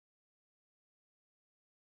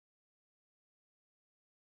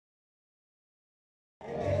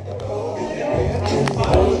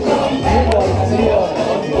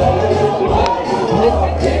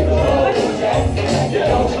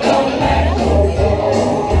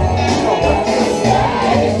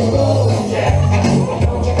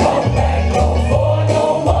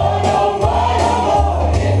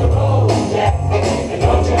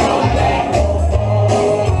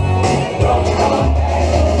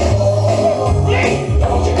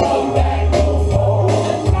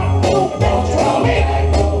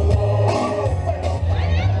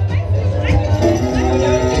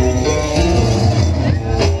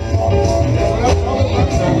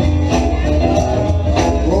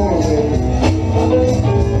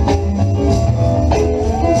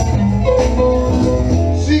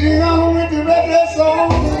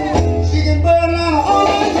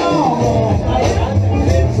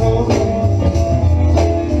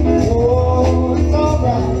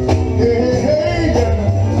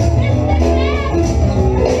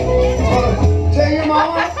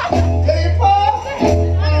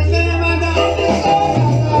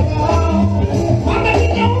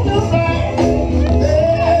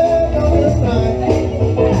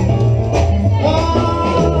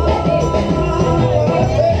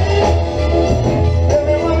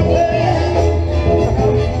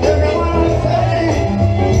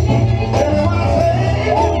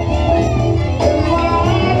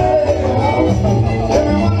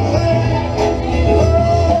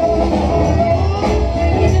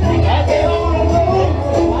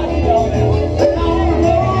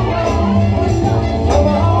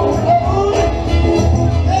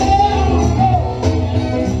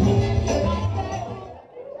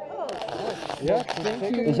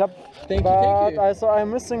Thank but you.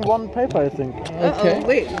 I'm missing one paper, I think. Okay.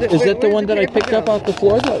 Wait, Is that the one that I picked up off the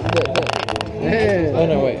floor? Hey. Oh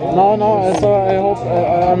no, wait. No, so I hope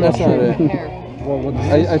I'm not That's not sure.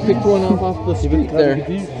 it. I picked one off the street there.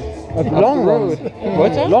 A long one.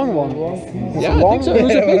 What's that? Long one. Yeah, I think so. It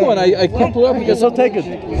was a big one. I crumpled up because So take it.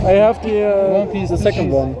 I have the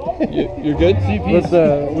second one. You're good?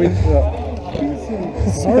 With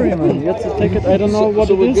sorry, man. You have to take it. I don't know what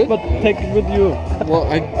it is, good? but take it with you. Well,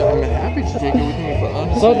 I'm happy to take it with me, but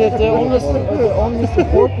honestly, So the only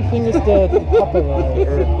important thing is the Tupperware.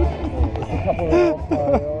 The Tupperware of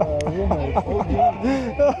my roommate.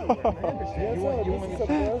 You want me to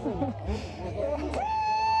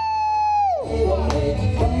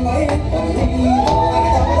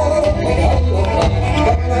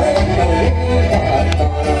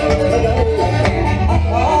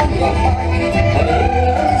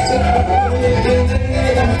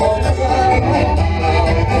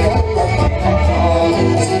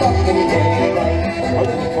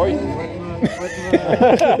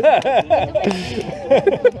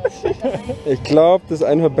Ich glaube, das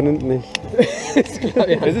eine verbrennt nicht.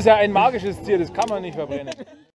 Das ist ja ein magisches Tier, das kann man nicht verbrennen.